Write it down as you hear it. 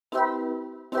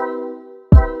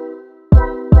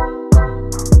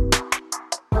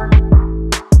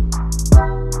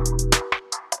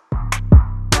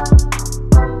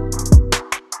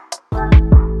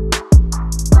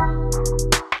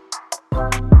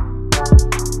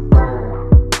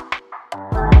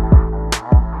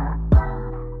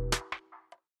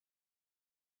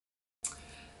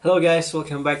Hello guys,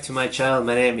 welcome back to my channel.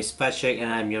 My name is Patrick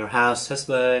and I'm your house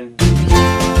husband.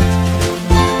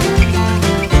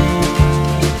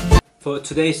 For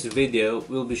today's video,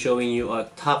 we'll be showing you our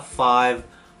top 5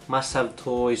 must-have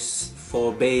toys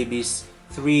for babies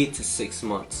 3 to 6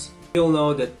 months. You'll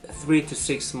know that 3 to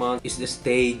 6 months is the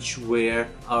stage where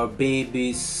our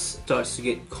baby starts to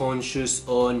get conscious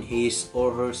on his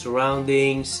or her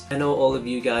surroundings. I know all of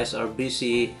you guys are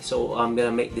busy, so I'm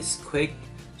gonna make this quick.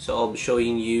 So I'll be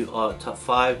showing you our top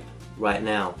 5 right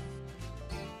now.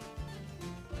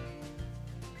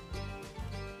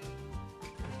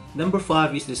 Number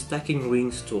 5 is the stacking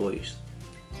rings toys.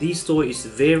 This toy is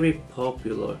very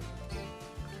popular.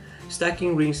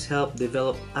 Stacking rings help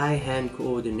develop eye-hand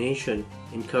coordination,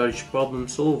 encourage problem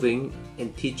solving,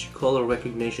 and teach color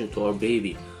recognition to our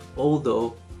baby.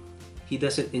 Although he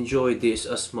doesn't enjoy this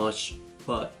as much,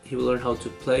 but he will learn how to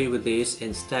play with this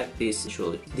and stack this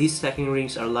eventually. These stacking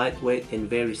rings are lightweight and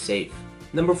very safe.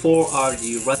 Number 4 are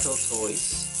the rattle toys.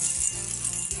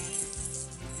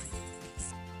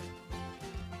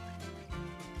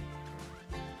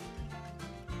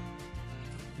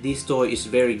 This toy is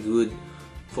very good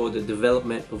for the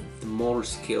development of the motor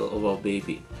skill of our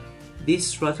baby.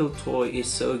 This rattle toy is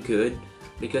so good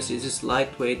because it is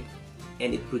lightweight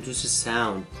and it produces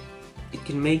sound. It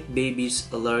can make babies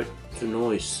alert to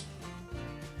noise.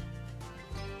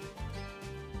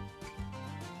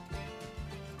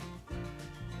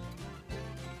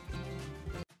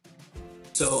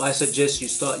 So I suggest you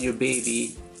start your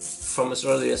baby from as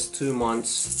early as 2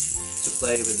 months to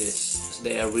play with this, as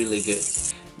they are really good.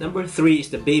 Number 3 is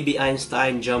the Baby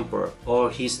Einstein jumper or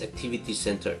his activity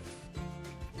center.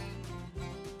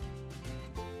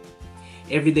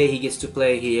 Every day he gets to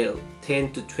play here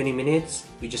 10 to 20 minutes.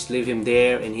 We just leave him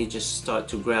there and he just start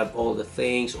to grab all the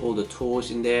things, all the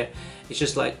toys in there. It's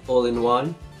just like all in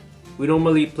one. We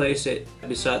normally place it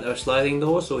beside our sliding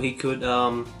door so he could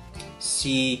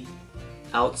see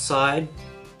outside.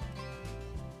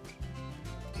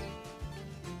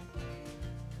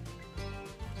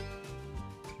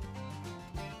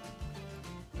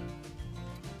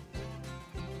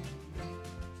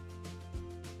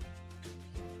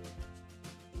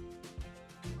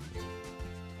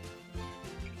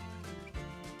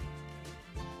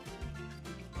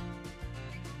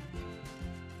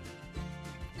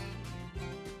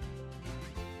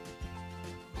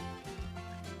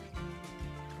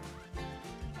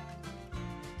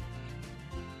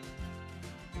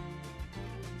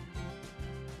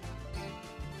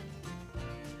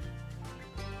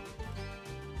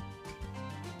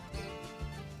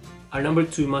 Our number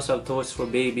 2 must-have toys for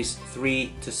babies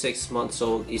 3 to 6 months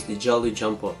old is the Jolly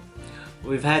Jumper.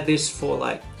 We've had this for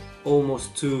like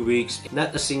almost 2 weeks.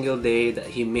 Not a single day that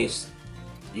he missed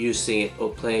using it or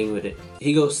playing with it.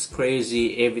 He goes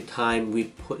crazy every time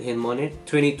we put him on it.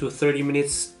 20 to 30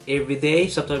 minutes every day,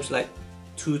 sometimes like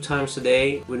 2 times a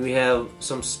day when we have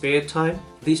some spare time.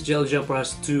 This Jolly Jumper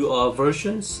has 2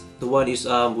 versions. The one is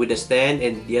with a stand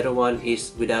and the other one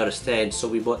is without a stand. So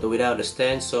we bought the without a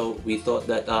stand, so we thought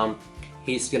that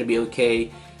he's gonna be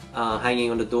okay hanging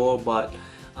on the door. But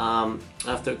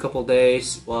after a couple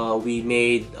days we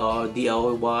made our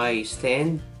DIY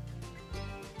stand.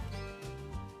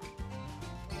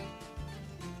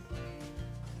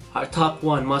 Our top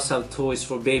 1 must-have toys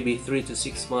for baby 3 to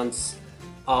 6 months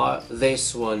are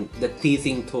this one, the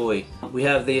teething toy. We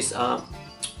have this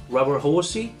rubber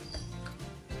horsey,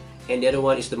 and the other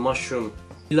one is the mushroom.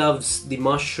 He loves the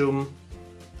mushroom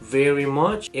very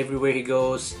much. Everywhere he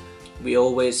goes, we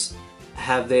always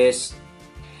have this.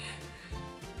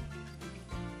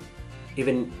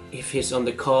 Even if he's on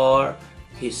the car,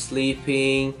 he's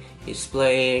sleeping, he's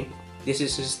playing, this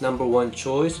is his number 1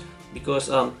 choice.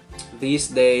 Because these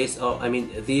days,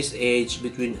 this age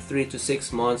between 3 to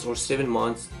 6 months or 7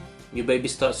 months, your baby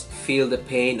starts to feel the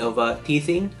pain of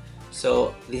teething.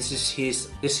 So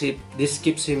this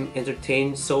keeps him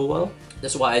entertained so well.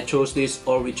 That's why I chose this,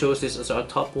 or we chose this as our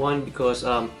top 1, because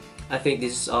I think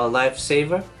this is a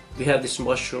lifesaver. We have this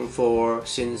mushroom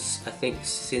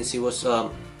since he was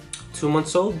 2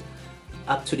 months old.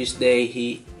 Up to this day,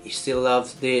 he still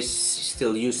loves this. He's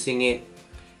still using it,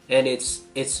 and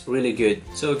it's really good.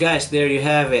 So guys, there you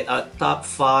have it, our top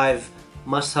 5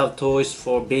 must-have toys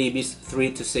for babies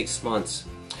 3 to 6 months.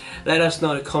 Let us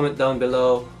know in the comment down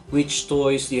below which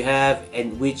toys you have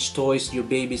and which toys your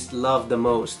babies love the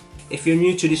most. If you're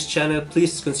new to this channel,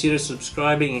 please consider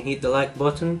subscribing and hit the like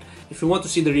button. If you want to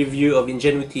see the review of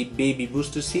Ingenuity Baby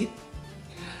Booster Seat,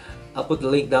 I'll put the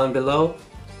link down below.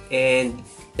 And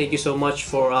thank you so much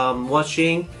for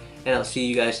watching, and I'll see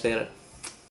you guys later.